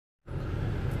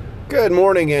Good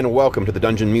morning and welcome to the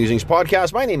Dungeon Musings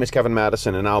podcast. My name is Kevin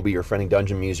Madison and I'll be your friendly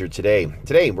dungeon muser today.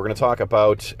 Today we're going to talk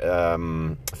about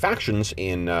factions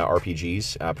in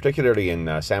RPGs, particularly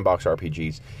in sandbox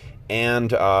RPGs,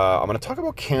 and I'm going to talk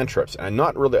about cantrips. And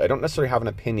I don't necessarily have an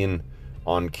opinion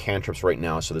on cantrips right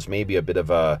now, so this may be a bit of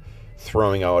a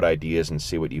throwing out ideas and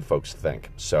see what you folks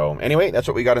think. So anyway, that's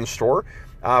what we got in store.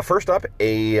 First up,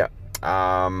 a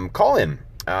call-in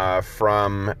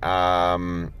from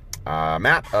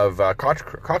Matt of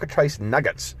Cockatrice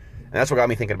Nuggets, and that's what got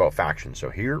me thinking about factions. So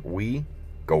here we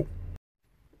go.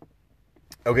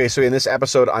 Okay, so in this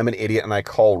episode, I'm an idiot and I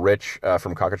call Rich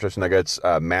from Cockatrice Nuggets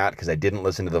Matt because I didn't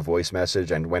listen to the voice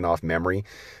message and went off memory.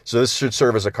 So this should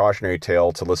serve as a cautionary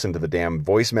tale to listen to the damn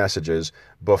voice messages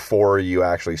before you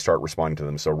actually start responding to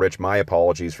them. So Rich, my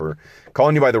apologies for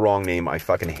calling you by the wrong name. I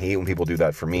fucking hate when people do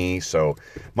that for me. So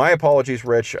my apologies,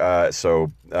 Rich. As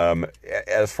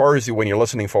far as when you're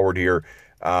listening forward here,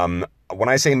 when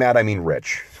I say Matt, I mean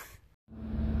Rich.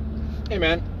 Hey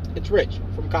man, it's Rich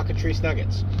from Cockatrice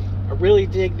Nuggets. I really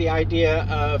dig the idea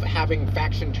of having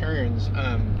faction turns.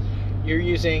 You're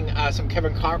using some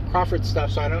Kevin Crawford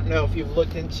stuff, so I don't know if you've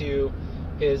looked into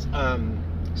his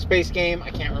space game. I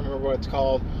can't remember what it's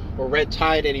called, or Red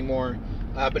Tide anymore,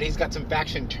 but he's got some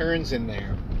faction turns in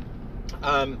there.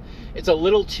 It's a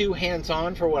little too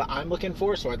hands-on for what I'm looking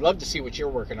for, so I'd love to see what you're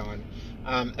working on.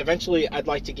 Eventually, I'd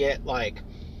like to get like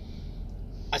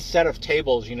a set of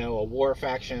tables, a war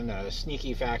faction, a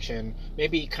sneaky faction,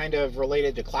 maybe kind of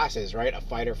related to classes, right? A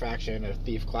fighter faction, a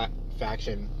thief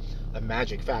faction, a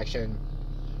magic faction,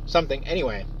 something.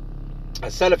 Anyway, a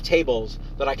set of tables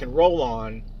that I can roll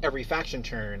on every faction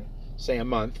turn, say a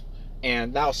month,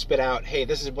 and that'll spit out, hey,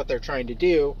 this is what they're trying to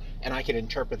do, and I can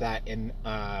interpret that in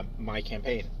my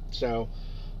campaign. So,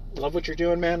 love what you're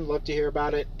doing, man. Love to hear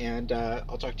about it, and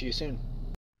I'll talk to you soon.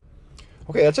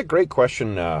 Okay, that's a great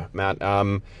question, Matt.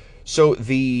 So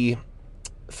the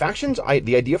factions,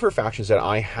 the idea for factions that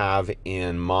I have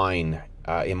in mind,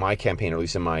 in my campaign, or at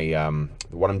least in my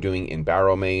what I'm doing in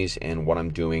Barrow Maze and what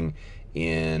I'm doing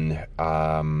in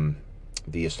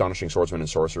the Astonishing Swordsman and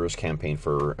Sorceress campaign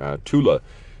for Tula,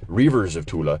 Reavers of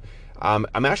Tula.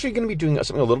 I'm actually going to be doing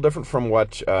something a little different from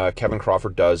what Kevin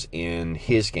Crawford does in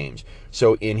his games.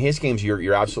 So in his games,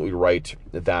 you're absolutely right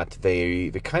that they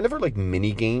kind of are like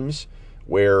mini games,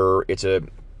 where it's an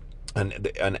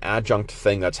adjunct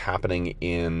thing that's happening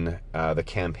in the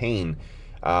campaign,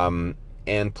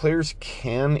 and players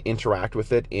can interact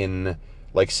with it in,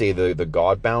 like, say, the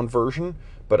Godbound version,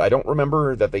 but I don't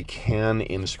remember that they can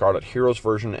in Scarlet Heroes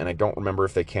version, and I don't remember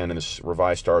if they can in the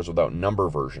Revised Stars Without Number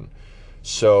version.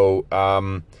 So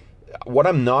what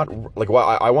I'm not, like,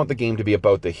 well, I want the game to be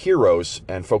about the heroes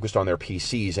and focused on their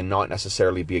PCs, and not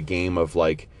necessarily be a game of,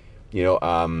 like, a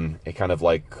kind of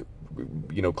like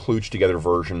kludged together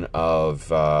version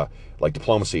of like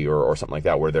Diplomacy or something like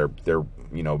that, where they're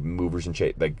movers and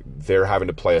like they're having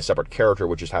to play a separate character,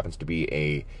 which just happens to be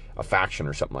a faction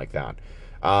or something like that.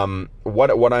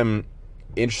 What I'm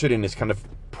interested in is kind of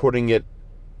putting it,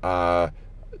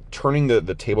 turning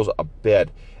the tables a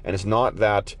bit, and it's not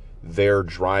that they're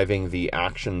driving the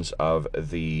actions of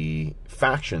the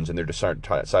factions and they're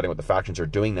deciding what the factions are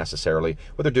doing necessarily.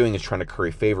 What they're doing is trying to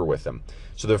curry favor with them.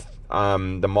 So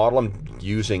the model I'm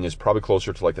using is probably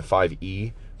closer to like the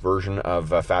 5e version of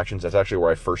factions. That's actually where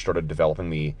I first started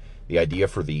developing the idea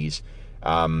for these.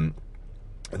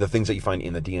 The things that you find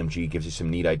in the DMG gives you some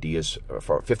neat ideas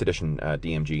for 5th edition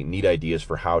DMG, neat ideas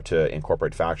for how to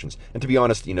incorporate factions. And to be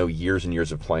honest, years and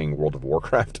years of playing World of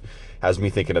Warcraft has me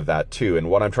thinking of that too. And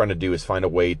what I'm trying to do is find a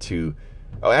way to,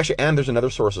 and there's another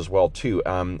source as well too.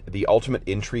 The Ultimate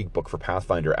Intrigue book for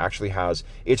Pathfinder actually has,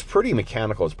 it's pretty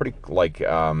mechanical, it's pretty like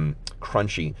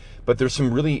crunchy, but there's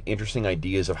some really interesting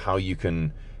ideas of how you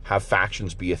can have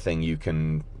factions be a thing you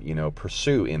can,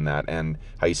 pursue in that, and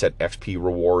how you set XP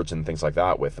rewards and things like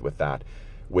that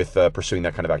with pursuing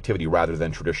that kind of activity, rather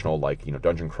than traditional, like,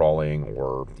 dungeon crawling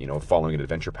or, following an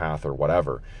adventure path or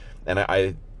whatever. And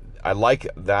I like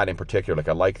that in particular. Like,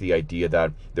 I like the idea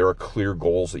that there are clear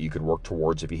goals that you could work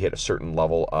towards if you hit a certain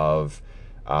level of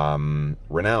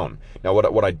renown. Now,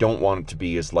 what I don't want it to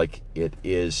be is like it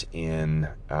is in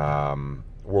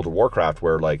World of Warcraft,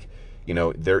 where, like,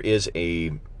 there is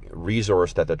a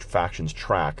resource that the factions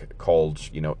track called,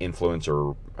 influence,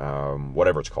 or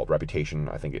whatever it's called, reputation,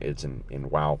 I think it's in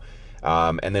WoW.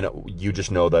 And then you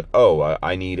just know that,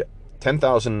 I need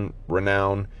 10,000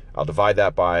 renown. I'll divide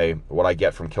that by what I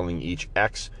get from killing each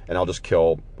X, and I'll just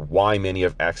kill Y many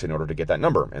of X in order to get that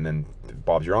number. And then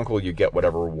Bob's your uncle, you get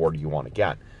whatever reward you want to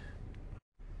get.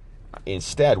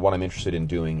 Instead, what I'm interested in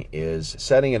doing is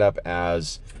setting it up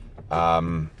as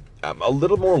a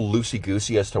little more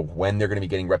loosey-goosey as to when they're going to be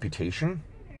getting reputation.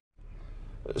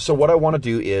 So what I want to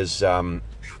do is, I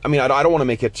mean, I don't want to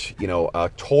make it,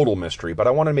 a total mystery, but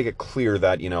I want to make it clear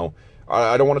that,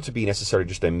 I don't want it to be necessarily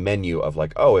just a menu of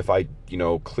like, oh, if I,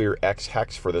 clear X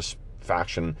hex for this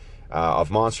faction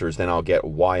of monsters, then I'll get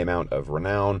Y amount of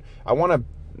renown. I want to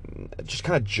just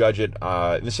kind of judge it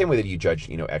in the same way that you judge,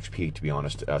 XP, to be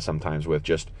honest, sometimes with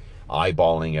just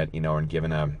eyeballing it, and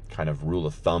given a kind of rule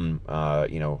of thumb,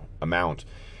 amount.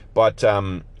 But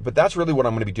that's really what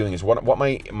I'm going to be doing. Is what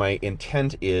my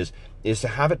intent is to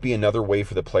have it be another way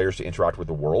for the players to interact with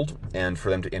the world and for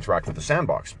them to interact with the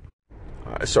sandbox.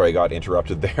 Sorry, I got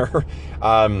interrupted there.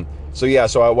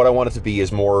 So what I want it to be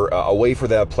is more a way for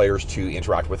the players to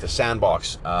interact with the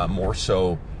sandbox, more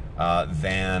so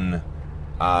than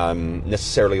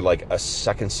necessarily like a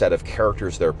second set of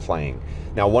characters they're playing.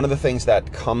 Now, one of the things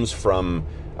that comes from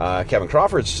Kevin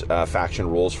Crawford's faction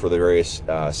rules for the various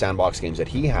sandbox games that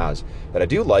he has that I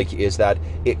do like is that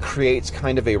it creates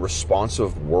kind of a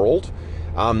responsive world.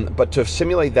 But to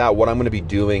simulate that, what I'm going to be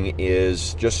doing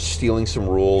is just stealing some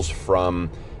rules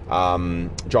from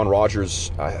John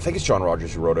Rogers. I think it's John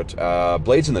Rogers who wrote it.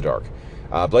 Blades in the Dark.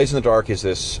 Blades in the Dark is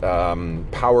this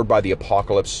powered by the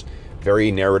apocalypse,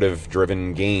 very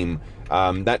narrative-driven game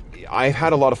that I've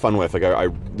had a lot of fun with.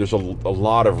 Like there's a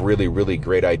lot of really, really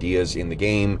great ideas in the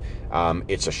game.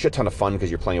 It's a shit ton of fun because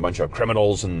you're playing a bunch of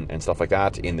criminals and stuff like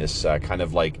that in this kind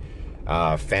of like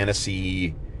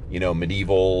fantasy,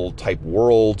 medieval type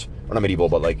world, or not medieval,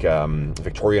 but like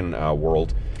Victorian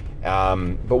world.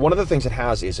 But one of the things it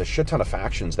has is a shit ton of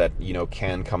factions that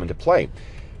can come into play.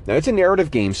 Now it's a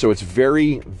narrative game, so it's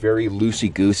very, very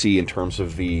loosey-goosey in terms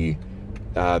of the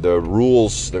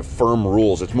rules, the firm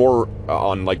rules. It's more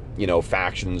on like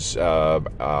factions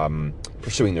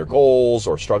pursuing their goals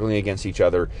or struggling against each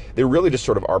other. They really just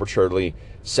sort of arbitrarily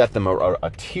set them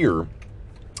a tier,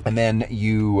 and then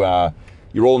you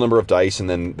roll a number of dice, and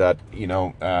then that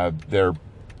their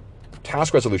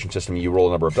task resolution system, you roll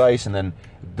a number of dice, and then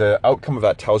the outcome of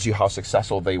that tells you how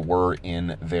successful they were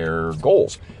in their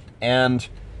goals. And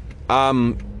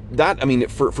that, I mean,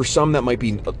 for some that might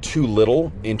be too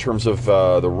little in terms of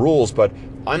the rules, but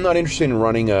I'm not interested in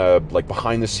running a like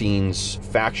behind the scenes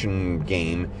faction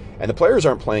game, and the players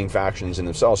aren't playing factions in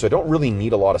themselves, so I don't really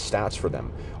need a lot of stats for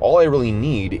them. All I really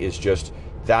need is just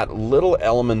that little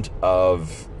element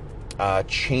of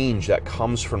change that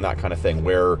comes from that kind of thing,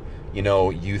 where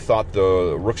you thought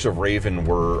the Rooks of Raven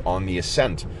were on the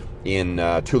ascent in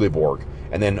Tuleborg,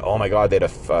 and then, oh my god, they had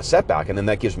a setback, and then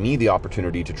that gives me the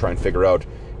opportunity to try and figure out,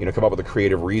 come up with a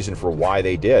creative reason for why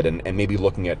they did, and maybe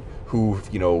looking at who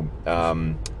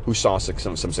saw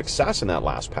some success in that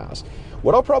last pass.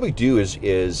 What I'll probably do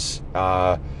is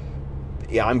I'm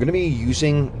going to be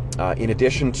using, in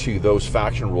addition to those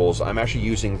faction rules, I'm actually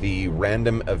using the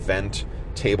random event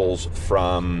tables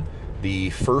from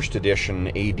the first edition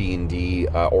AD&D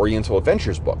Oriental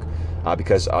Adventures book,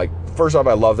 because first off,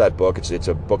 I love that book. It's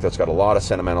a book that's got a lot of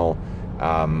sentimental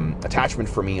attachment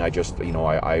for me. I just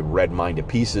I read mine to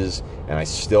pieces, and I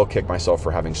still kick myself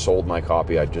for having sold my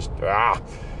copy. It's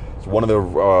one of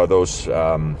those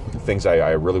things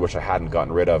I really wish I hadn't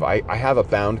gotten rid of. I have a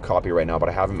bound copy right now, but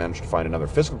I haven't managed to find another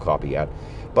physical copy yet.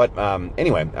 But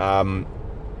anyway,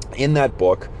 in that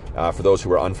book, for those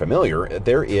who are unfamiliar,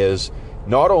 there is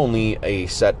not only a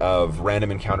set of random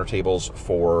encounter tables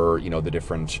for the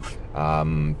different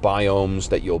biomes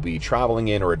that you'll be traveling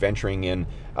in or adventuring in,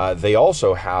 they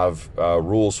also have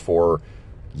rules for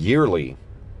yearly,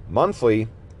 monthly,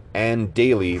 and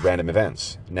daily random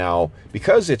events. Now,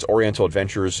 because it's Oriental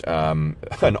Adventures,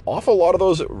 an awful lot of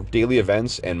those daily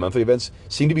events and monthly events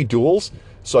seem to be duels,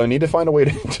 so I need to find a way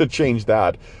to change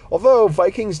that. Although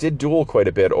Vikings did duel quite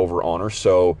a bit over Honor,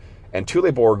 and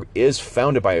Tuleborg is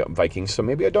founded by Vikings, so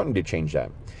maybe I don't need to change that.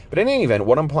 But in any event,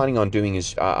 what I'm planning on doing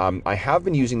is I have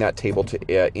been using that table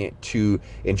to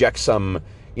inject some,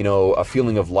 a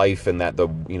feeling of life, and that the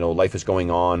life is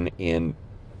going on in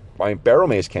my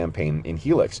Barrowmaze campaign in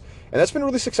Helix, and that's been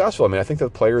really successful. I mean, I think the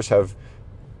players have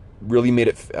really made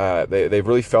it. They've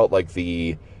really felt like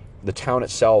the town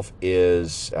itself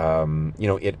is,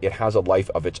 it has a life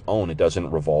of its own. It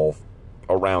doesn't revolve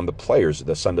around the players.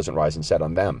 The sun doesn't rise and set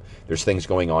on them. There's things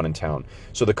going on in town.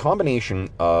 So the combination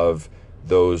of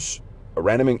those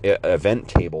random event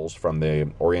tables from the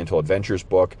Oriental Adventures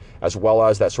book, as well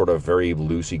as that sort of very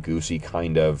loosey-goosey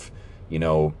kind of,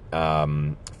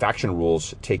 faction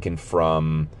rules taken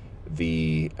from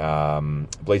the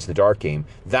Blades in the Dark game,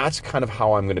 that's kind of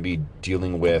how I'm going to be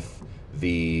dealing with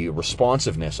the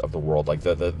responsiveness of the world, like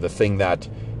the thing that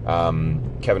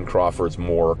Kevin Crawford's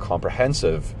more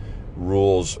comprehensive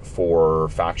rules for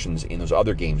factions in those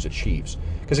other games achieves.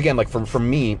 Because again, like for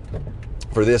me,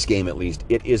 for this game at least,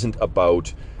 it isn't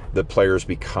about the players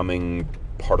becoming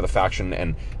part of the faction,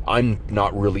 and I'm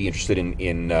not really interested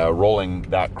in rolling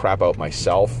that crap out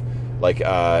myself. Like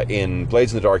in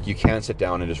Blades in the Dark, you can sit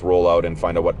down and just roll out and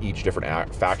find out what each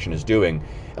different faction is doing,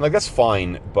 and like that's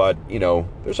fine. But you know,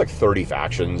 there's like 30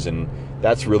 factions, and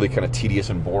that's really kind of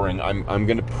tedious and boring. I'm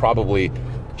going to probably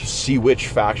just see which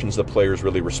factions the players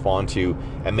really respond to,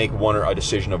 and make a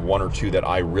decision of one or two that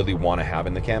I really want to have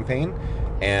in the campaign.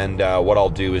 And what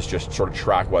I'll do is just sort of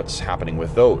track what's happening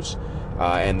with those.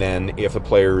 And then if the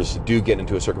players do get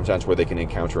into a circumstance where they can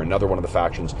encounter another one of the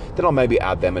factions, then I'll maybe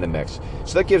add them in a mix.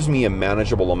 So that gives me a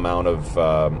manageable amount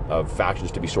of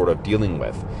factions to be sort of dealing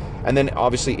with. And then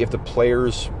obviously if the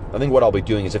players, I think what I'll be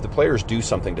doing is if the players do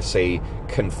something to say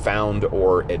confound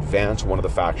or advance one of the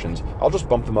factions, I'll just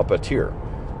bump them up a tier.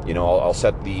 You know, I'll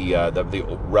set the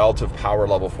relative power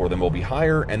level for them will be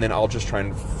higher, and then I'll just try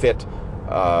and fit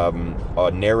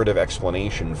a narrative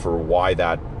explanation for why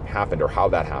that happened or how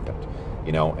that happened.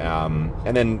 You know,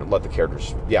 and then let the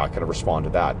characters, kind of respond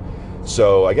to that.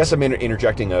 So I guess I'm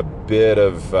interjecting a bit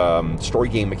of story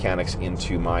game mechanics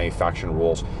into my faction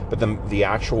rules, but then the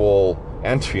actual,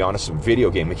 and to be honest, some video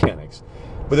game mechanics.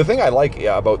 But the thing I like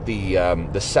about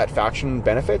the set faction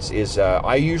benefits is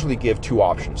I usually give two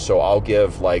options. So I'll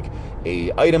give like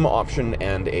a item option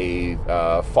and a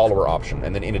follower option,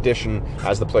 and then in addition,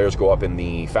 as the players go up in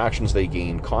the factions, they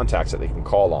gain contacts that they can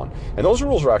call on. And those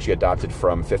rules are actually adapted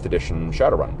from 5th edition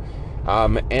Shadowrun.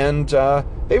 And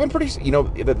they've been pretty, you know,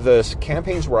 the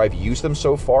campaigns where I've used them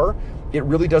so far, it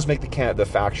really does make the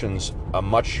factions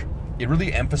it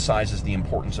really emphasizes the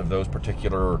importance of those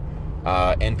particular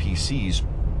NPCs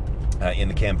in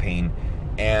the campaign,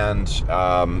 and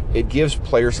it gives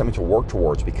players something to work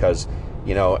towards, because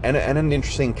you know, and an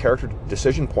interesting character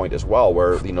decision point as well,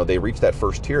 where you know they reach that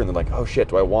first tier and they're like, oh shit,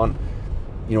 do I want,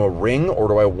 you know, a ring, or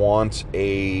do I want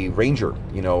a ranger,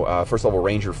 you know, first level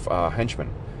ranger henchman?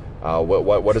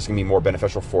 What is going to be more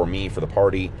beneficial for me, for the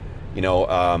party? You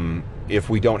know, if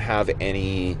we don't have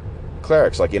any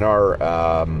clerics, like in our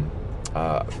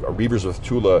Reavers of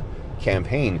Tula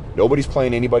campaign, nobody's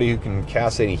playing anybody who can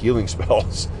cast any healing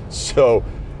spells. So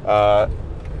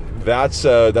that's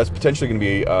potentially going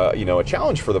to be you know, a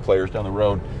challenge for the players down the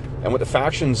road. And what the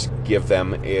factions give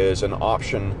them is an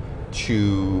option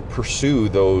to pursue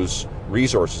those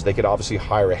resources. They could obviously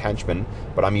hire a henchman,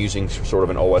 but I'm using sort of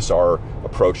an OSR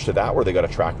approach to that, where they got to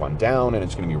track one down, and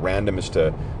it's going to be random as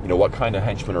to, you know, what kind of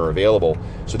henchmen are available.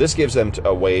 So this gives them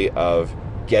a way of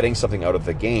getting something out of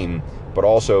the game, but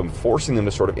also forcing them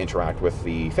to sort of interact with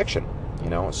the fiction, you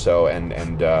know, so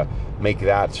and make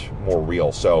that more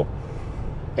real. So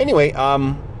anyway,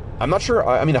 I'm not sure.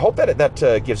 I mean, I hope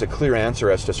that gives a clear answer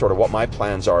as to sort of what my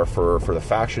plans are for the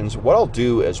factions. What I'll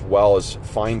do as well is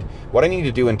find what I need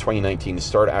to do in 2019 to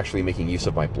start actually making use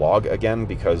of my blog again,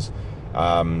 because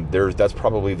that's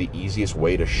probably the easiest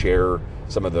way to share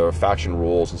some of the faction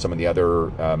rules and some of the other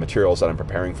materials that I'm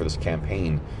preparing for this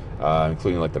campaign,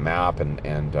 including like the map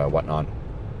and whatnot,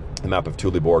 the map of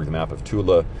Tuleborg, the map of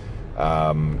Tula.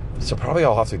 So probably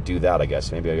I'll have to do that, I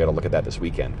guess. Maybe I got to look at that this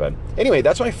weekend. But anyway,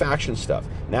 that's my faction stuff.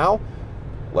 Now,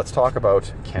 let's talk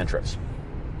about cantrips.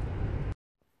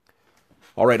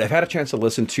 All right, I've had a chance to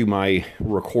listen to my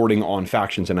recording on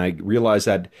factions, and I realized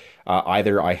that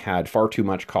either I had far too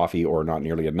much coffee or not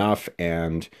nearly enough,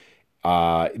 and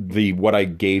what I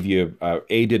gave you,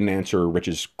 didn't answer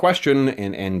Rich's question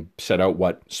and set out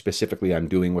what specifically I'm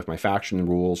doing with my faction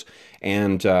rules,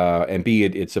 and B,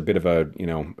 it's a bit of a, you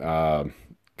know,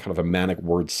 kind of a manic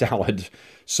word salad.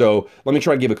 So let me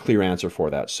try to give a clear answer for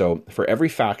that. So for every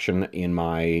faction in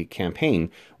my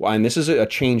campaign, and this is a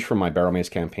change from my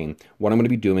Barrowmaze campaign, what I'm going to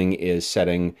be doing is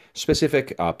setting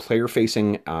specific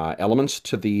player-facing elements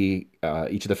to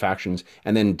each of the factions,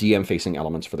 and then DM-facing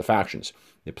elements for the factions.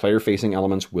 The player-facing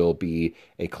elements will be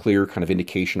a clear kind of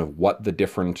indication of what the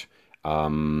different,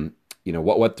 you know,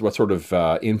 what sort of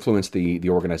influence the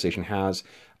organization has,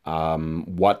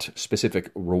 what specific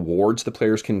rewards the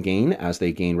players can gain as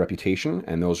they gain reputation,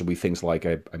 and those will be things like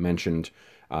I mentioned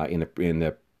in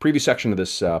the previous section of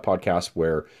this podcast,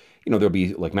 where you know there'll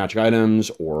be like magic items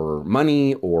or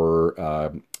money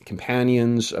or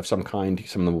companions of some kind.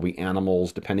 Some of them will be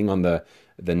animals, depending on the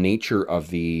the nature of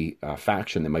the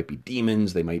faction. They might be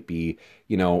demons, they might be,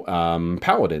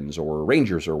 paladins or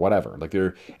rangers or whatever. Like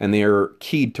they're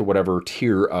keyed to whatever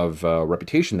tier of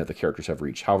reputation that the characters have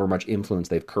reached, however much influence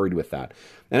they've curried with that.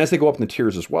 And as they go up in the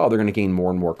tiers as well, they're going to gain more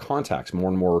and more contacts, more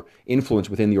and more influence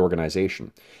within the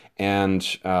organization. And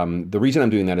the reason I'm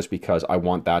doing that is because I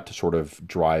want that to sort of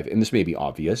drive, and this may be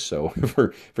obvious, so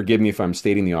forgive me if I'm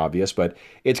stating the obvious, but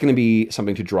it's going to be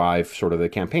something to drive sort of the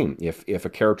campaign. If a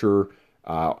character,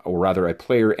 or rather a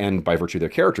player, and by virtue of their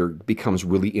character, becomes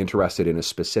really interested in a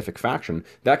specific faction,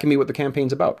 that can be what the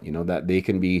campaign's about. That they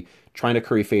can be trying to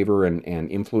curry favor and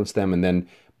influence them, and then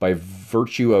by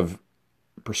virtue of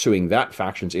pursuing that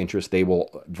faction's interest, they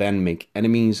will then make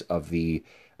enemies of the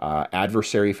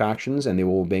adversary factions, and they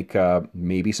will make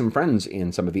maybe some friends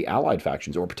in some of the allied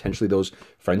factions, or potentially those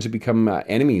friends who become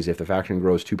enemies if the faction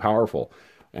grows too powerful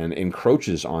and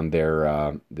encroaches on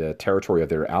the territory of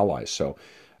their allies. So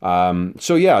I'm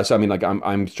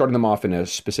starting them off in a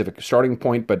specific starting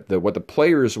point, but what the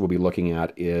players will be looking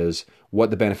at is what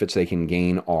the benefits they can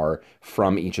gain are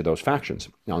from each of those factions.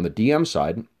 Now, on the DM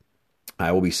side,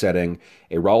 I will be setting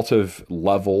a relative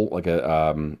level, like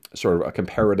a sort of a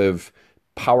comparative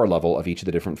power level of each of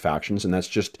the different factions, and that's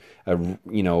just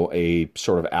a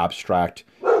sort of abstract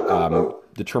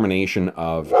determination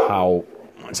of how.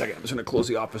 One second, I'm just going to close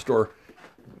the office door.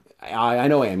 I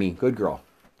know Amy, good girl.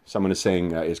 Someone is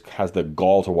saying has the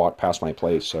gall to walk past my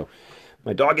place, so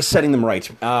my dog is setting them right.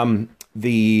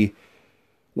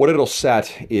 What it'll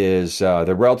set is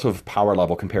the relative power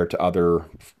level compared to other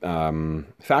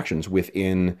factions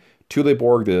within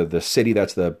Tuleborg, the city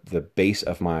that's the base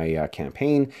of my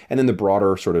campaign, and then the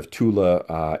broader sort of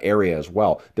Tula area as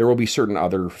well. There will be certain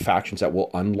other factions that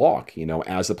will unlock,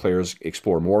 as the players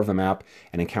explore more of the map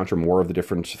and encounter more of the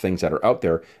different things that are out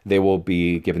there, they will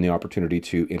be given the opportunity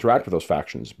to interact with those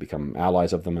factions, become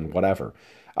allies of them and whatever.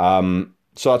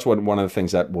 So that's one of the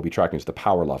things that we'll be tracking is the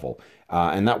power level.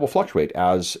 And that will fluctuate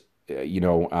as,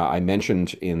 I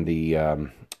mentioned in the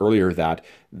earlier that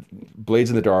Blades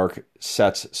in the Dark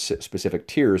sets specific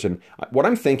tiers. And what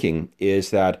I'm thinking is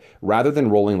that rather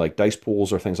than rolling like dice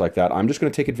pools or things like that, I'm just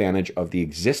going to take advantage of the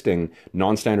existing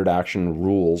non-standard action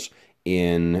rules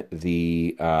in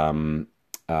the in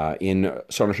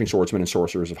Astonishing Swordsmen and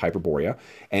Sorcerers of Hyperborea.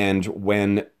 And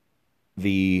when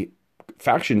the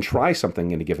faction tries something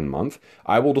in a given month,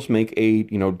 I will just make a,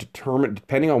 determine,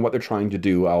 depending on what they're trying to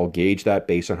do, I'll gauge that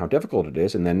based on how difficult it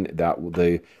is, and then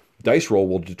the dice roll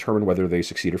will determine whether they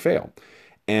succeed or fail.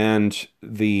 And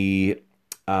each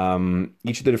of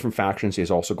the different factions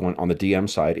is also going, on the DM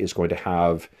side, is going to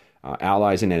have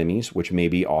allies and enemies, which may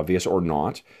be obvious or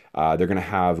not. They're going to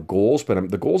have goals, but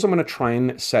the goals I'm going to try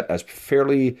and set as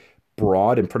fairly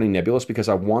broad and pretty nebulous, because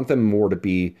I want them more to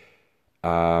be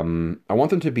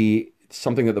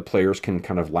something that the players can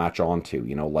kind of latch on to,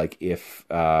 like if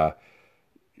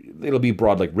it'll be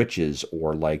broad, like riches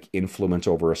or like influence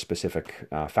over a specific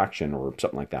faction or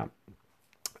something like that.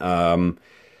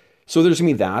 So there's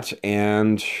going to be that,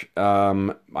 and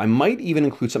I might even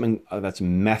include something that's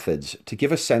methods to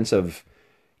give a sense of,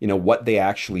 what they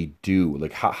actually do,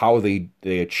 like how they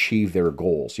achieve their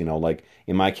goals. Like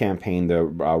in my campaign, the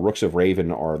Rooks of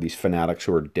Raven are these fanatics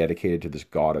who are dedicated to this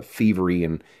god of thievery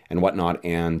and whatnot,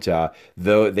 and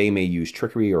though they may use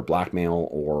trickery or blackmail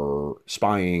or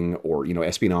spying or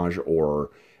espionage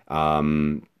or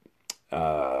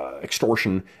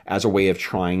extortion as a way of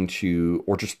trying to,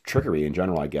 or just trickery in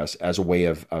general, I guess, as a way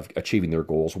of achieving their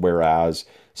goals. Whereas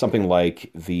something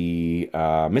like the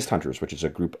Mist Hunters, which is a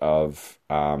group of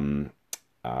of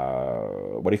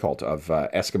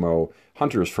Eskimo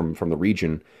hunters from the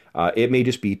region, it may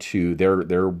just be to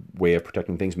their way of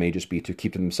protecting things may just be to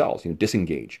keep to themselves,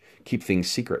 disengage, keep things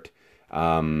secret.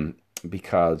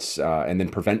 Because and then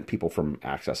prevent people from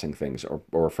accessing things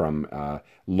or from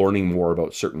learning more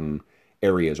about certain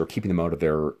areas or keeping them out of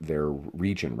their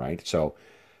region, right? So,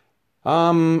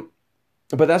 but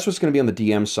that's what's going to be on the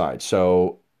DM side.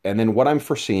 So, and then what I'm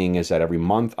foreseeing is that every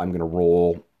month I'm going to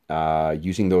roll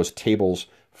using those tables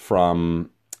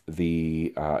from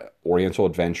the Oriental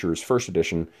Adventures First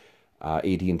Edition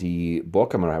AD&D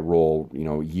book. I'm going to roll,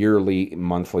 yearly,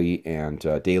 monthly, and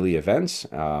daily events.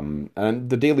 And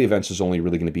the daily events is only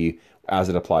really going to be as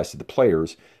it applies to the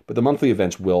players, but the monthly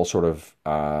events will sort of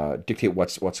dictate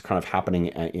what's kind of happening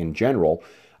in general.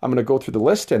 I'm going to go through the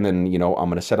list, and then, I'm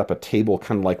going to set up a table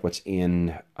kind of like what's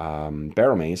in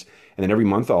Barrowmaze. And then every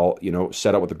month I'll,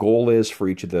 set out what the goal is for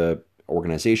each of the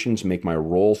organizations, make my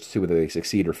rolls to see whether they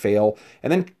succeed or fail.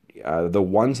 And then the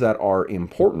ones that are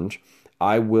important,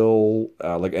 I will,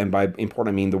 and by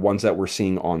important I mean the ones that we're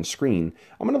seeing on screen.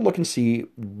 I'm going to look and see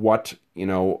what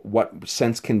what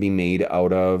sense can be made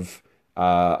out of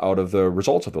the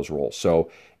results of those rolls.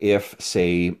 So if,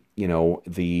 say,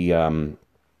 the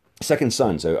Second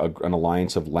Sons, an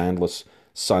alliance of landless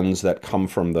sons that come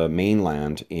from the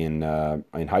mainland in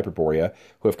Hyperborea,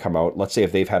 who have come out. Let's say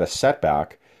if they've had a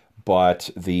setback, but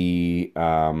the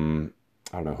I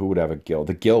don't know who would have a guild.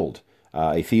 The guild,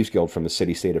 a thieves guild from the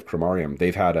city-state of Cromarium,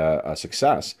 they've had a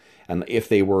success. And if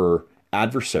they were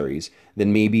adversaries,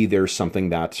 then maybe there's something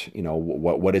that,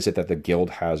 what is it that the guild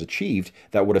has achieved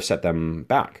that would have set them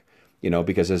back?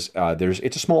 Because it's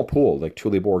a small pool. Like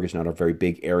Tuleborg is not a very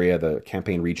big area. The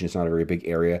campaign region is not a very big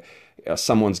area.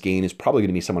 Someone's gain is probably going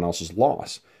to be someone else's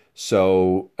loss.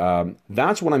 So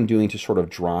that's what I'm doing to sort of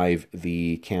drive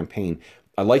the campaign.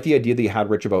 I like the idea that you had,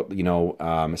 Rich, about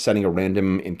setting a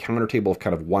random encounter table of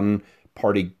kind of one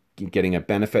party getting a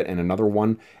benefit and another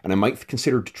one, and I might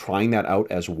consider trying that out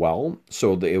as well.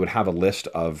 So that it would have a list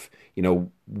of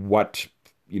what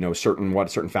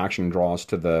certain faction draws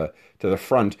to the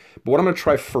front. But what I'm going to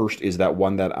try first is that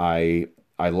one that I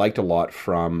liked a lot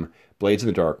from Blades in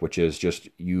the Dark, which is just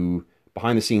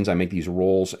behind the scenes. I make these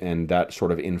rolls, and that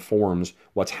sort of informs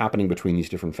what's happening between these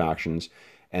different factions.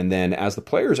 And then as the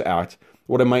players act,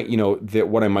 what I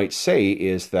might say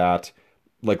is that,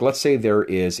 like, let's say there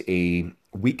is a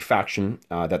weak faction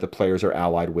that the players are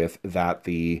allied with, that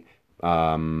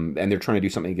and they're trying to do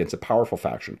something against a powerful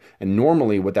faction. And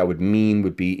normally what that would mean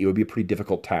would be, it would be a pretty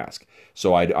difficult task.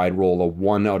 So I'd roll a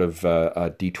 1 out of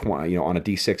a D20, on a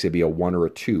D6, it'd be a 1 or a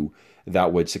 2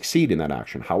 that would succeed in that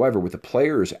action. However, with the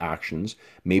players' actions,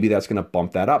 maybe that's going to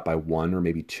bump that up by 1 or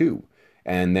maybe 2.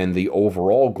 And then the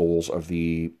overall goals of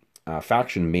the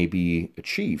faction may be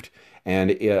achieved.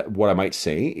 And what I might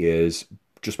say is,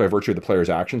 just by virtue of the players'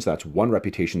 actions, that's 1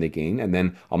 reputation they gain, and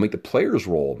then I'll make the players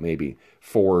roll maybe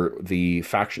for the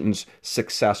faction's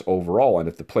success overall. And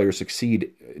if the players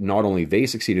succeed, not only they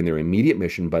succeed in their immediate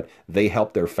mission, but they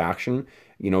help their faction,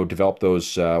 develop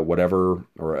those whatever,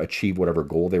 or achieve whatever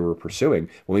goal they were pursuing.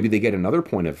 Well, maybe they get another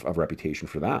point of reputation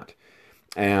for that.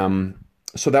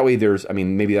 So that way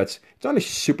maybe it's not a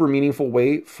super meaningful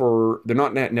way they're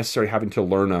not necessarily having to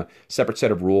learn a separate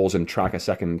set of rules and track a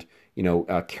second,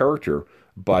 character.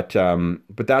 But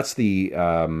that's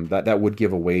that would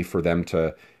give a way for them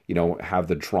to, have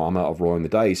the drama of rolling the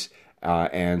dice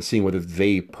and seeing whether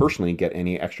they personally get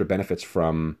any extra benefits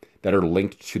from that are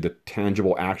linked to the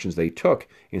tangible actions they took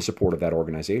in support of that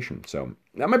organization. So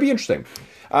that might be interesting.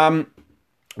 One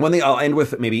thing I'll end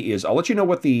with maybe is I'll let you know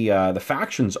what the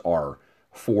factions are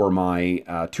for my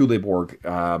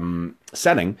Tuleborg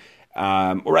setting,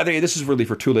 or rather, this is really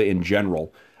for Tule in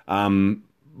general.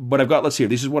 But I've got, let's see,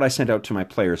 this is what I sent out to my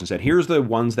players and said, here's the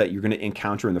ones that you're going to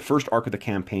encounter in the first arc of the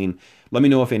campaign. Let me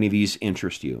know if any of these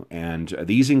interest you. And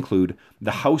these include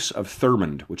the House of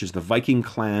Thurmond, which is the Viking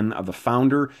clan of the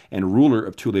founder and ruler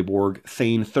of Tuleborg,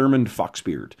 Thane Thurmond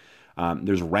Foxbeard.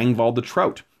 There's Rangvald the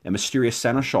Trout, a mysterious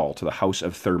seneschal to the House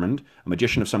of Thurmond, a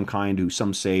magician of some kind who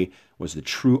some say was the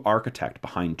true architect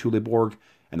behind Tuleborg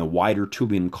and the wider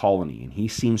Tulian colony, and he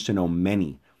seems to know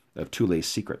many of Tule's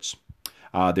secrets.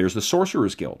 There's the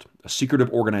Sorcerers Guild, a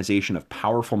secretive organization of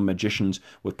powerful magicians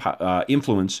with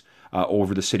influence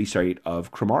over the city-state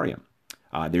of Cromarium.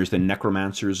 There's the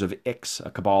Necromancers of Ix,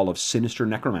 a cabal of sinister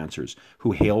necromancers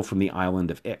who hail from the island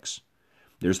of Ix.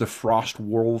 There's the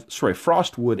Frostwood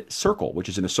Circle, which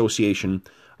is an association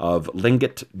of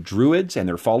Lingit druids and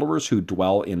their followers who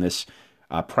dwell in this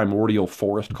primordial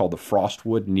forest called the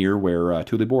Frostwood near where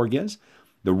Tuleborg is.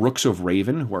 The Rooks of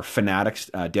Raven, who are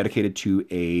fanatics dedicated to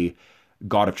a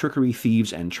god of trickery,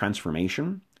 thieves, and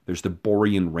transformation. There's the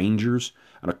Borean Rangers,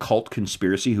 an occult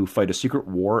conspiracy who fight a secret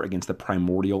war against the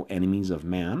primordial enemies of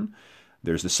man.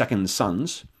 There's the Second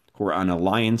Sons, who are an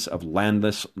alliance of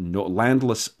landless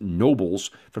nobles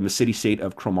from the city-state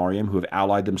of Cromarium who have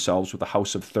allied themselves with the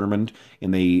House of Thurmond in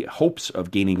the hopes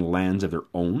of gaining lands of their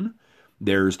own.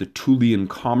 There's the Tulian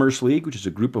Commerce League, which is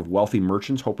a group of wealthy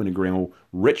merchants hoping to grow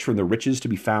rich from the riches to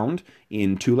be found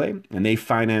in Thule, and they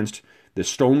financed the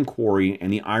stone quarry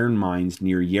and the iron mines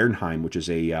near Jernheim, which is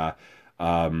a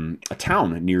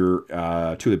town near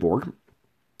Tuleborg.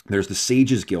 There's the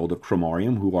Sages Guild of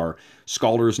Cromarium, who are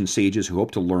scholars and sages who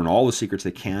hope to learn all the secrets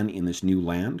they can in this new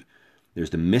land.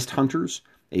 There's the Mist Hunters,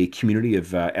 a community of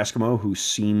Eskimo who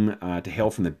seem to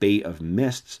hail from the Bay of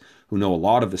Mists, who know a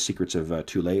lot of the secrets of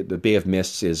Thule. The Bay of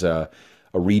Mists is a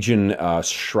region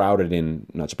shrouded in,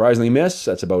 not surprisingly, mists.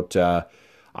 That's about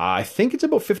I think it's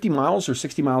about 50 miles or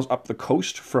 60 miles up the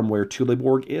coast from where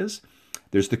Tuleborg is.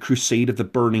 There's the Crusade of the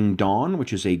Burning Dawn,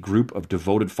 which is a group of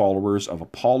devoted followers of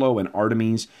Apollo and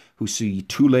Artemis who see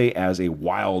Thule as a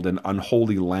wild and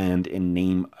unholy land in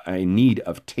need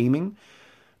of taming.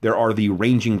 There are the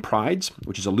Ranging Prides,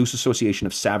 which is a loose association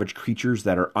of savage creatures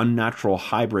that are unnatural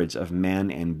hybrids of man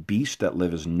and beast that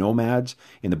live as nomads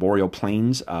in the Borean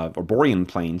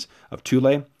plains of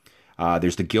Thule.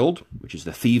 There's the Guild, which is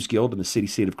the Thieves Guild in the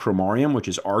city-state of Chromarium, which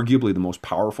is arguably the most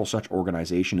powerful such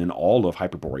organization in all of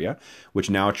Hyperborea,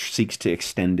 which now seeks to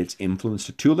extend its influence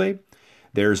to Thule.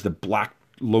 There's the Black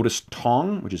Lotus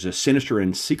Tong, which is a sinister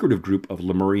and secretive group of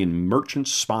Lemurian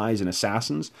merchants, spies, and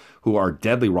assassins who are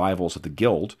deadly rivals of the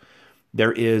Guild.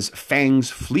 There is Fang's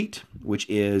Fleet, which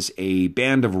is a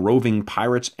band of roving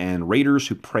pirates and raiders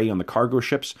who prey on the cargo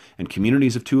ships and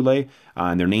communities of Thule,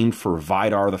 and they're named for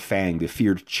Vidar the Fang, the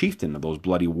feared chieftain of those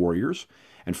bloody warriors.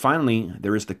 And finally,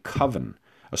 there is the Coven,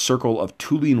 a circle of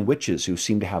Thulean witches who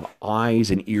seem to have eyes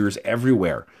and ears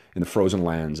everywhere in the frozen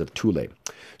lands of Thule.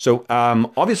 So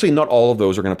obviously not all of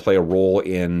those are going to play a role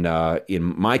in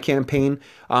my campaign,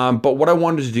 but what I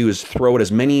wanted to do is throw out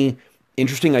as many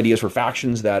interesting ideas for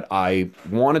factions that I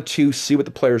wanted to see what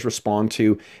the players respond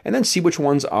to, and then see which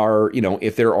ones are,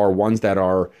 if there are ones that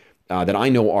are that I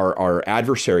know are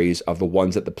adversaries of the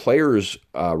ones that the players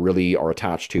really are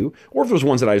attached to, or if there's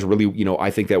ones that I really, I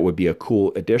think that would be a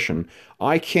cool addition,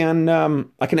 I can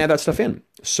add that stuff in.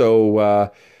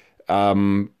 So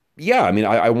yeah, I mean,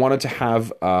 I wanted to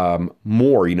have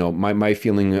more. My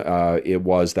feeling it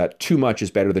was that too much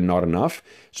is better than not enough.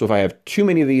 So if I have too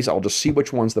many of these, I'll just see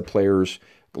which ones the players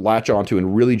latch onto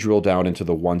and really drill down into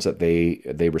the ones that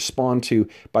they respond to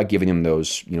by giving them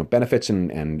those benefits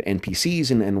and NPCs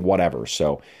and whatever.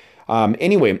 So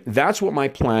anyway, that's what my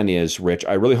plan is, Rich.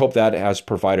 I really hope that has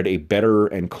provided a better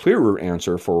and clearer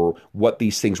answer for what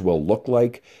these things will look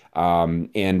like,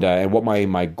 and what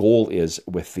my goal is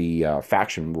with the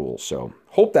faction rules. So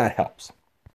hope that helps.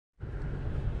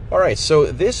 All right, so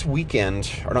this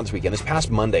past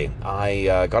Monday,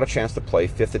 I got a chance to play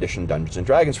 5th edition Dungeons &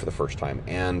 Dragons for the first time.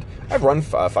 And I've run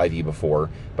 5e before,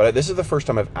 but this is the first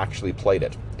time I've actually played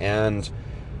it. And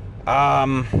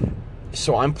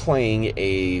so I'm playing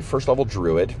a first-level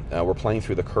druid. We're playing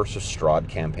through the Curse of Strahd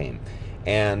campaign.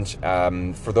 And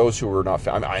for those who are not,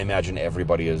 I imagine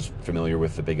everybody is familiar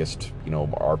with the biggest,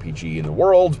 RPG in the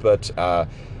world, but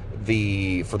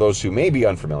for those who may be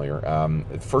unfamiliar,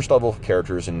 first level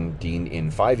characters in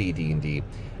 5e D&D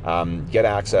get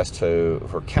access to,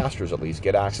 for casters at least,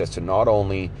 get access to not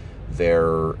only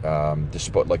their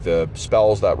the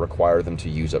spells that require them to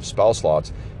use up spell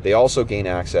slots, they also gain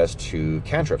access to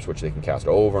cantrips, which they can cast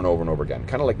over and over and over again,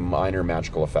 kind of like minor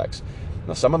magical effects.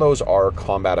 Now, some of those are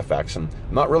combat effects, and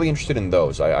I'm not really interested in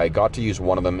those. I got to use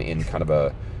one of them in kind of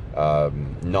a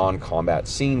non-combat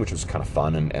scene, which was kind of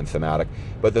fun and thematic.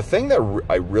 But the thing that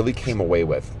I really came away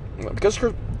with, because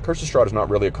Curse of Strahd is not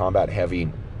really a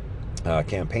combat-heavy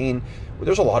campaign,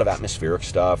 there's a lot of atmospheric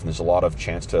stuff, and there's a lot of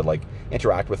chance to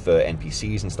interact with the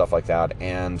NPCs and stuff like that.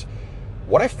 And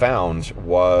what I found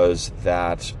was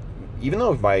that even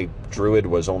though my druid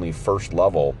was only first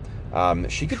level,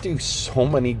 she could do so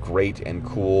many great and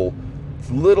cool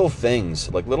little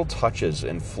things, like little touches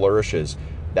and flourishes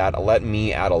that let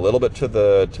me add a little bit to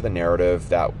the narrative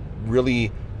that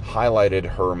really highlighted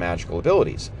her magical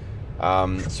abilities.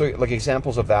 So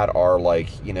examples of that are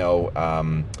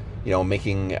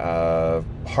making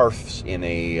hearths in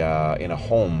a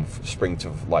home spring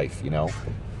to life.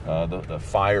 The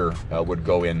fire would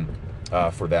go in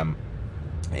for them,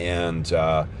 and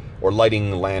or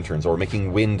lighting lanterns, or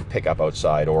making wind pick up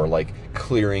outside, or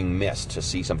clearing mist to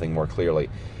see something more clearly.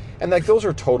 And those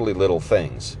are totally little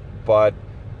things, but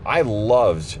I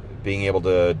loved being able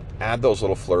to add those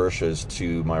little flourishes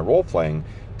to my role playing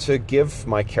to give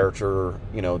my character,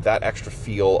 that extra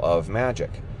feel of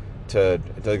magic.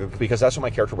 Because that's what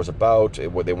my character was about. They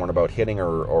weren't about hitting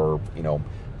or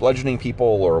bludgeoning people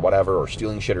or whatever, or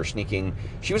stealing shit or sneaking.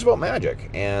 She was about magic,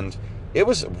 and it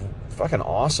was fucking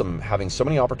awesome having so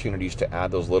many opportunities to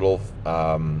add those little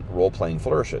role-playing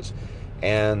flourishes.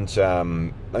 And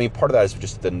part of that is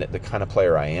just the kind of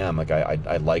player I am.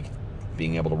 I like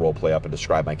being able to role play up and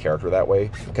describe my character that way,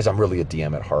 because I'm really a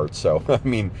DM at heart. So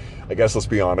I guess let's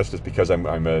be honest, it's because I'm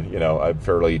a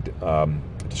fairly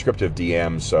descriptive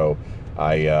DM. So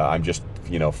I'm just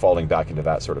falling back into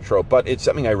that sort of trope. But it's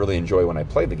something I really enjoy when I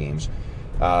play the games.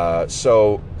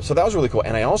 So that was really cool,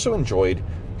 and I also enjoyed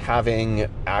having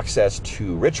access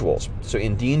to rituals. So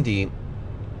in D&D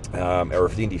or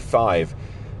D&D 5.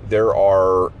 there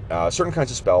are certain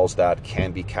kinds of spells that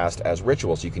can be cast as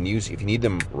rituals. You can use, if you need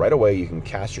them right away, you can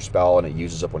cast your spell and it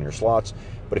uses up one of your slots.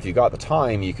 But if you got the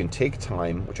time, you can take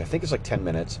time, which I think is like 10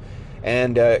 minutes,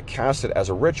 and cast it as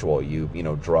a ritual. You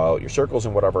know, draw out your circles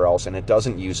and whatever else, and it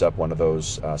doesn't use up one of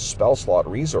those spell slot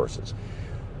resources.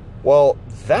 Well,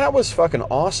 that was fucking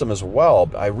awesome as well.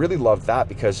 I really loved that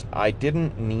because I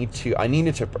needed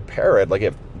to prepare it. Like,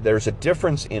 if there's a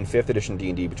difference in 5th edition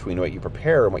D&D between what you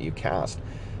prepare and what you cast.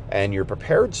 And your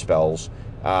prepared spells,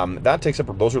 that takes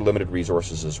up, those are limited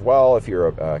resources as well. If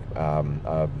you're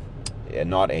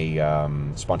not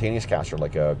a spontaneous caster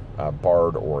like a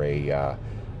bard or a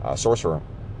sorcerer.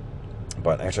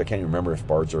 But actually, I can't even remember if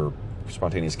bards are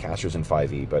spontaneous casters in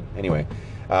 5e. But anyway,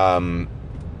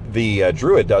 the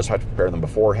druid does have to prepare them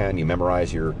beforehand. You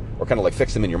memorize or kind of like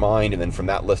fix them in your mind, and then from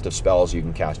that list of spells, you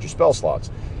can cast your spell slots.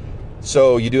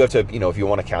 So you do have to, you know, if you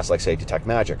want to cast, like, say, Detect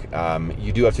Magic,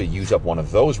 you do have to use up one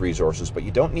of those resources, but you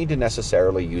don't need to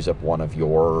necessarily use up one of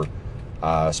your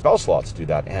spell slots to do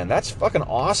that. And that's fucking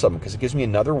awesome, because it gives me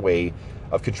another way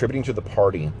of contributing to the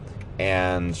party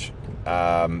and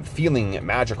feeling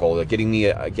magical,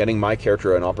 getting my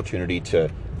character an opportunity to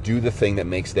do the thing that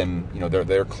makes them, you know,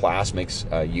 their class makes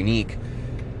unique.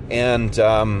 And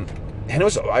it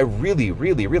was, I really,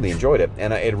 really, really enjoyed it.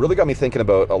 And it really got me thinking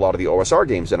about a lot of the OSR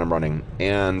games that I'm running.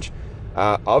 And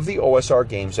of the OSR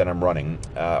games that I'm running,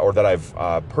 or that I've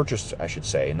purchased, I should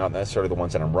say, not necessarily the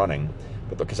ones that I'm running,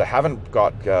 but because I haven't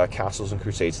got Castles and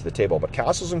Crusades to the table. But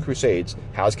Castles and Crusades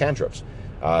has cantrips.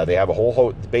 They have a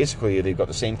whole basically, they've got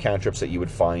the same cantrips that you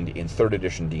would find in 3rd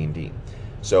edition D&D.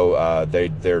 So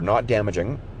they're not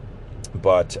damaging,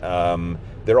 but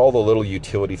they're all the little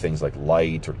utility things like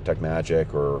light or detect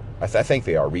magic, or I think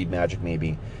they are read magic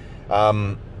maybe.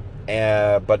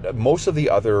 But most of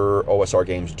the other OSR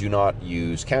games do not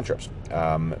use cantrips.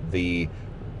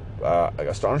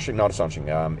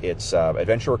 It's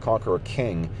Adventurer Conqueror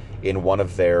King, in one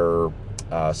of their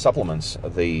supplements. I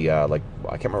can't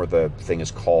remember what the thing is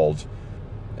called.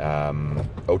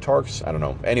 Otarks? I don't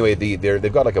know. Anyway,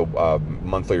 they've got like a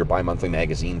monthly or bi-monthly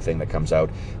magazine thing that comes out.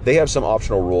 They have some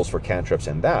optional rules for cantrips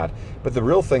in that, but the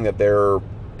real thing that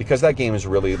because that game is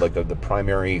really like the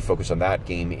primary focus on that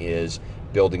game is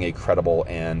building a credible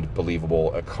and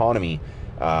believable economy,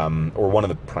 or one of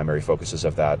the primary focuses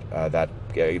of that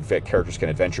characters can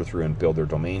adventure through and build their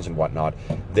domains and whatnot.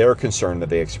 Their concern that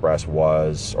they expressed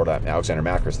was, or that Alexander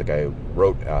Macris, the guy who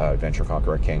wrote Adventure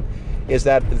Conqueror King, is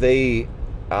that the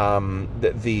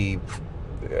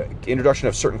introduction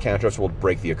of certain cantrips will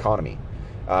break the economy.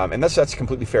 And that's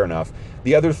completely fair enough.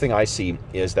 The other thing I see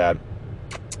is that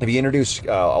if you introduce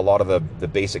a lot of the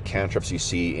basic cantrips you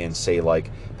see in, say,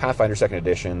 like Pathfinder 2nd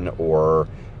edition or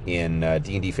in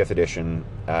D&D 5th edition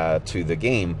to the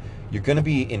game, you're going to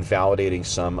be invalidating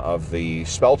some of the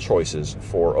spell choices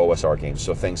for OSR games.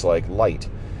 So things like light.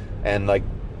 And like,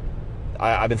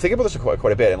 I've been thinking about this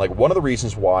quite a bit, and like one of the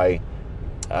reasons why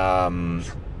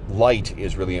light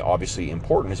is really obviously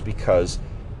important is because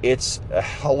it's a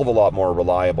hell of a lot more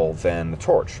reliable than a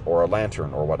torch or a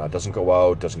lantern or whatnot. It doesn't go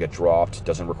out, doesn't get dropped,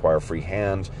 doesn't require free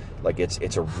hand. Like,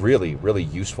 it's a really, really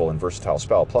useful and versatile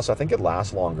spell. Plus, I think it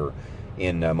lasts longer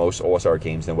in most OSR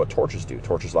games than what torches do.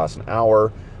 Torches last an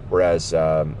hour, whereas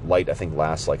light, I think,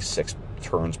 lasts like 6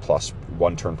 turns plus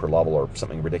 1 turn per level or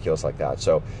something ridiculous like that.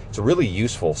 So it's a really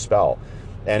useful spell.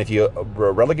 And if you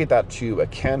relegate that to a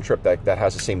cantrip that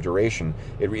has the same duration,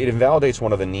 it invalidates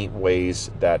one of the neat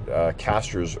ways that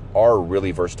casters are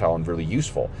really versatile and really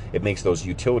useful. It makes those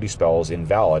utility spells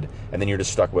invalid, and then you're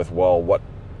just stuck with, well, what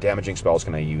damaging spells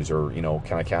can I use, or, you know,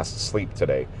 can I cast Sleep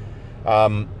today?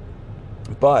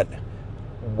 But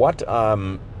what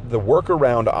the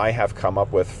workaround I have come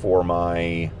up with for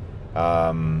my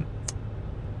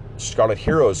Scarlet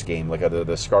Heroes game, like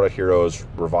the Scarlet Heroes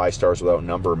Revised Stars Without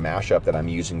Number mashup that I'm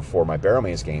using for my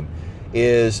Barrowmaze game,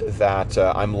 is that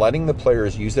I'm letting the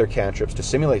players use their cantrips to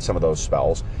simulate some of those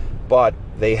spells, but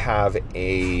they have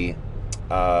a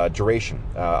duration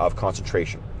of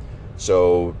concentration.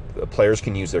 So players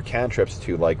can use their cantrips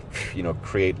to, like, you know,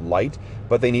 create light,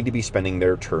 but they need to be spending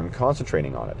their turn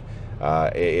concentrating on it.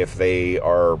 If they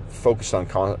are focused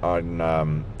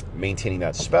on maintaining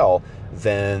that spell,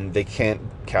 then they can't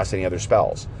cast any other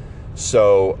spells.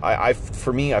 So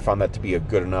for me, I found that to be a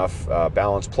good enough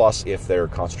balance. Plus, if their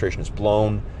concentration is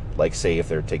blown, like say if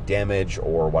they take damage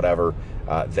or whatever,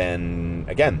 then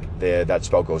again that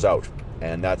spell goes out,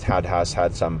 and that has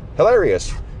had some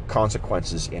hilarious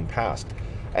consequences in past.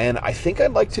 And I think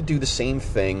I'd like to do the same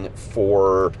thing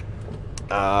for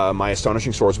my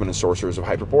Astonishing Swordsmen and Sorcerers of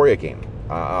Hyperborea game.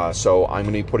 So I'm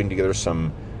going to be putting together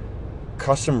some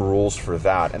custom rules for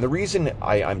that. And the reason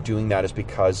I'm doing that is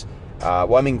because,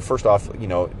 well, I mean, first off,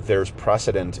 there's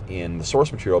precedent in the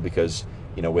source material because,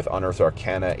 with Unearthed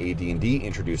Arcana, AD&D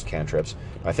introduced cantrips.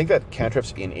 I think that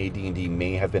cantrips in AD&D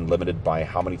may have been limited by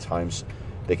how many times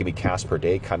they can be cast per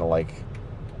day, kind of like,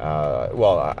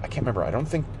 well, I can't remember. I don't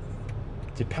think,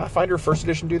 did Pathfinder First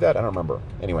Edition do that? I don't remember.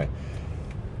 Anyway,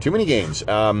 too many games.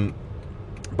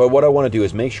 But what I want to do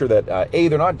is make sure that, A,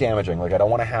 they're not damaging. Like, I don't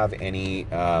want to have any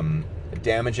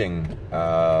damaging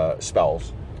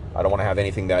spells. I don't want to have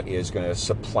anything that is going to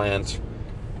supplant,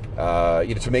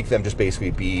 to make them just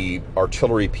basically be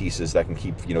artillery pieces that can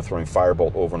keep, throwing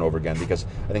firebolt over and over again, because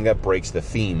I think that breaks the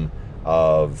theme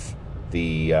of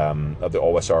the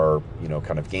OSR,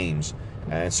 kind of games,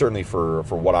 and certainly for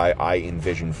what I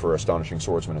envision for Astonishing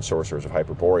Swordsmen and Sorcerers of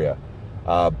Hyperborea.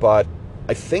 But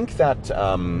I think that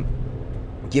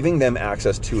giving them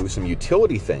access to some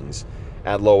utility things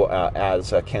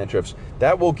as cantrips,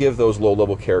 that will give those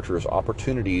low-level characters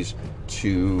opportunities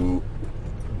to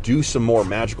do some more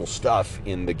magical stuff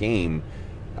in the game,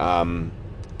 and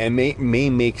may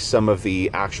make some of the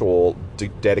actual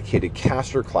dedicated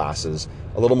caster classes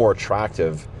a little more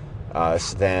attractive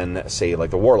than, say, like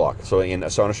the Warlock. So in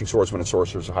Astonishing Swordsmen and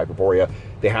Sorcerers of Hyperborea,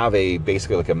 they have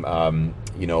basically like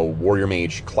a warrior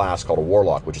mage class called a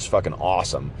Warlock, which is fucking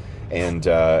awesome. And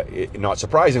not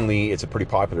surprisingly, it's a pretty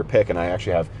popular pick, and I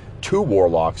actually have 2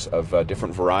 Warlocks of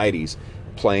different varieties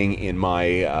playing in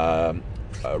my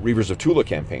Reavers of Tula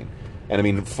campaign. And I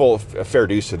mean, fair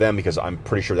dues to them, because I'm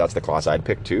pretty sure that's the class I'd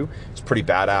pick too. It's pretty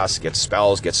badass, gets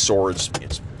spells, gets swords,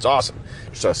 it's awesome.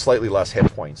 Just slightly less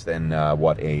hit points than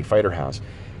what a fighter has.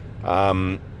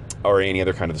 Or any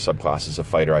other kind of the subclasses of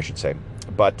fighter, I should say.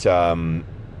 But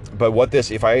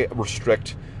if I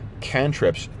restrict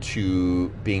cantrips to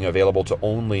being available to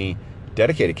only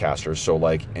dedicated casters, so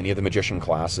like any of the magician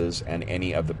classes and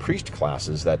any of the priest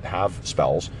classes that have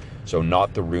spells, so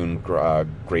not the rune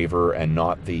graver and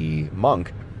not the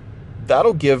monk,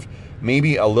 that'll give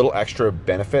maybe a little extra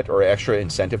benefit or extra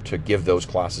incentive to give those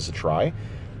classes a try.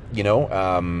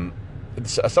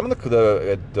 Some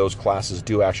of those classes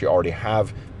do actually already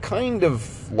have kind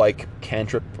of like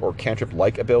cantrip or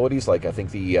cantrip-like abilities. Like I think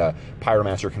the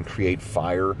pyromancer can create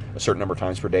fire a certain number of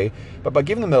times per day. But by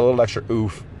giving them a little extra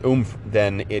oomph,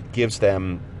 then it gives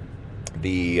them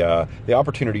the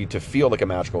opportunity to feel like a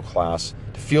magical class,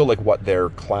 to feel like what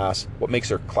makes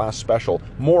their class special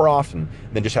more often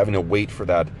than just having to wait for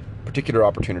that particular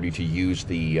opportunity to use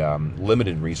the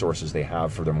limited resources they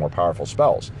have for their more powerful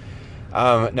spells.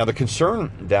 Now, the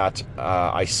concern that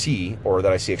I see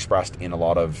expressed in a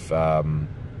lot of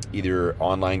either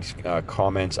online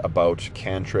comments about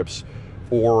cantrips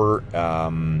or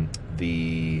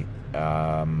the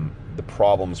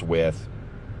problems with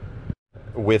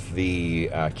the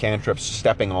cantrips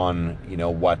stepping on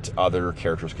what other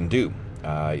characters can do.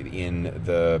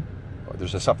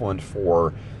 There's a supplement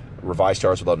for Revised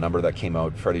Stars Without Number that came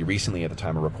out fairly recently at the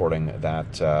time of recording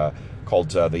that called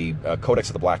the Codex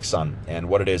of the Black Sun. And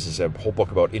what it is a whole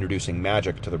book about introducing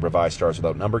magic to the Revised Stars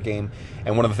Without Number game.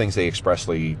 And one of the things they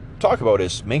expressly talk about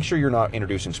is make sure you're not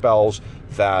introducing spells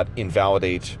that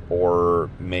invalidate or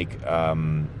make,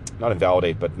 not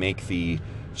invalidate, but make the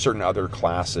certain other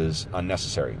classes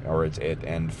unnecessary, or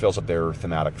and fills up their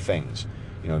thematic things.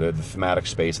 The thematic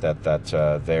space that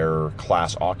their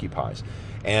class occupies.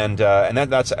 And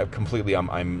that's completely,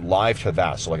 I'm live to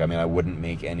that. So I wouldn't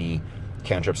make any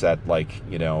cantrips that make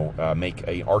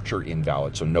a archer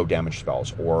invalid, so no damage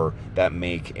spells, or that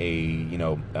make a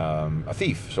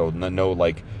thief, so no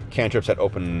like cantrips that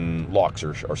open locks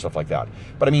or stuff like that.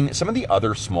 But I mean, some of the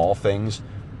other small things,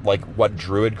 like what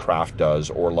Druidcraft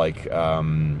does, or like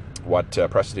what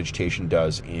Prestidigitation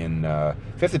does in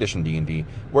 5th edition D&D,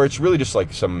 where it's really just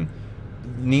like some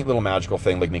neat little magical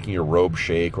thing, like making your robe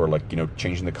shake, or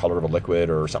changing the color of a liquid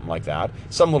or something like that.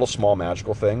 Some little small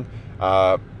magical thing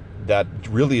that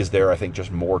really is there, I think,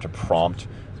 just more to prompt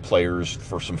players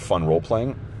for some fun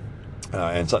role-playing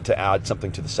and to add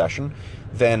something to the session.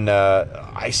 Then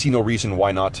I see no reason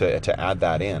why not to add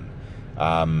that in.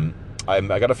 I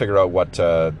got to figure out what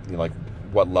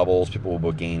what levels people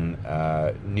will gain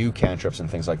new cantrips and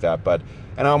things like that.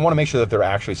 And I want to make sure that they're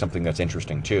actually something that's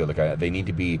interesting too. They need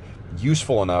to be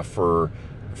useful enough for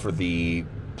the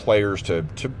players to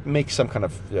make some kind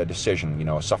of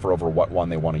decision, suffer over what one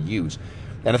they want to use.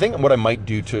 And I think what I might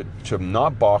do to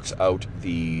not box out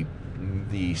the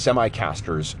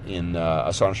semi-casters in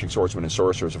Astonishing Swordsmen and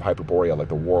Sorcerers of Hyperborea, like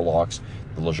the Warlocks,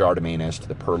 the Legerdemainist,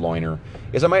 the Purloiner,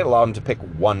 is I might allow them to pick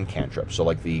one cantrip.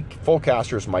 So the full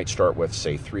casters might start with,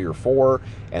 say, 3 or 4,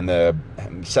 and the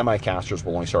semi-casters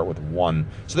will only start with 1.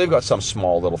 So they've got some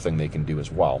small little thing they can do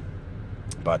as well.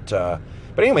 But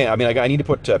anyway, I mean, I need to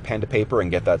put pen to paper and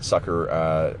get that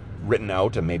sucker written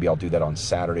out, and maybe I'll do that on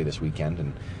Saturday this weekend,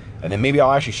 and then maybe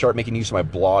I'll actually start making use of my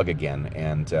blog again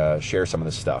and share some of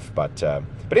this stuff. But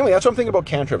anyway, that's what I'm thinking about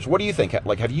cantrips. What do you think?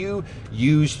 Like, have you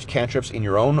used cantrips in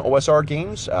your own OSR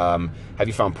games? Have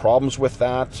you found problems with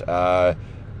that?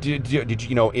 Did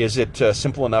you know? Is it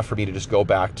simple enough for me to just go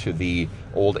back to the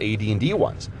old AD&D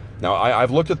ones? Now, I've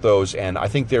looked at those, and I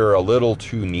think they're a little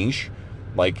too niche.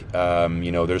 Like,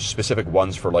 there's specific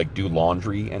ones for, like, do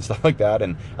laundry and stuff like that,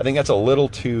 and I think that's a little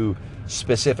too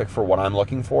specific for what I'm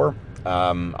looking for.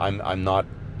 I'm not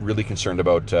really concerned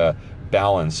about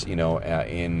balance,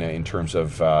 in terms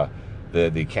of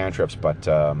the cantrips, but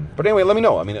anyway, let me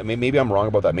know. I mean, maybe I'm wrong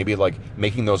about that. Maybe, like,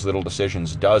 making those little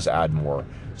decisions does add more.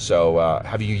 So,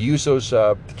 have you used those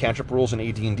cantrip rules in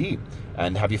AD&D,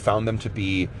 and have you found them to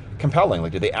be compelling?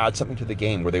 Like, did they add something to the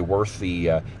game? Were they worth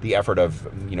the effort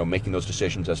of making those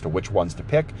decisions as to which ones to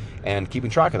pick and keeping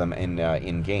track of them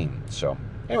in game? So,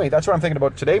 anyway, that's what I'm thinking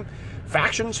about today: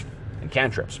 factions and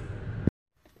cantrips.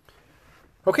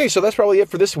 Okay, so that's probably it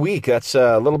for this week. That's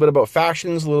a little bit about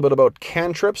factions, a little bit about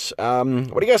cantrips. What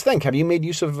do you guys think? Have you made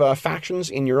use of factions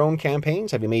in your own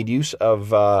campaigns? Have you made use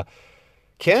of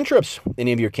cantrips in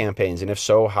any of your campaigns? And if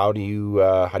so, how do you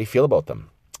feel about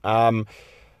them?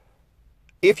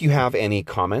 If you have any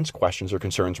comments, questions, or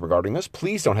concerns regarding this,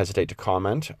 please don't hesitate to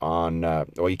comment on,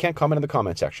 you can't comment in the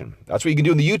comment section. That's what you can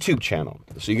do in the YouTube channel.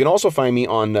 So you can also find me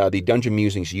on the Dungeon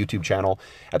Musings YouTube channel.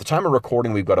 At the time of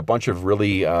recording, we've got a bunch of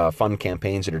really fun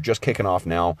campaigns that are just kicking off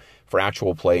now for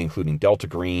actual play, including Delta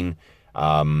Green.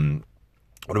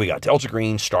 What do we got? Delta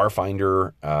Green,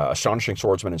 Starfinder, Astonishing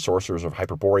Swordsmen and Sorcerers of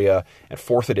Hyperborea, and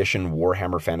 4th edition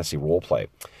Warhammer Fantasy Roleplay.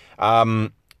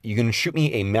 You can shoot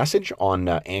me a message on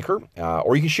Anchor,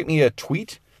 or you can shoot me a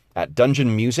tweet at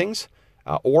Dungeon Musings,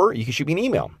 or you can shoot me an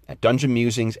email at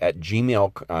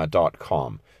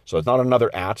dungeonmusings@gmail.com. So it's not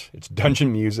another it's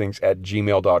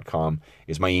dungeonmusings@gmail.com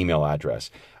is my email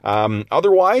address.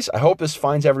 Otherwise, I hope this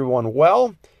finds everyone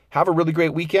well. Have a really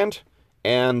great weekend,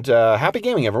 and happy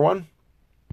gaming, everyone.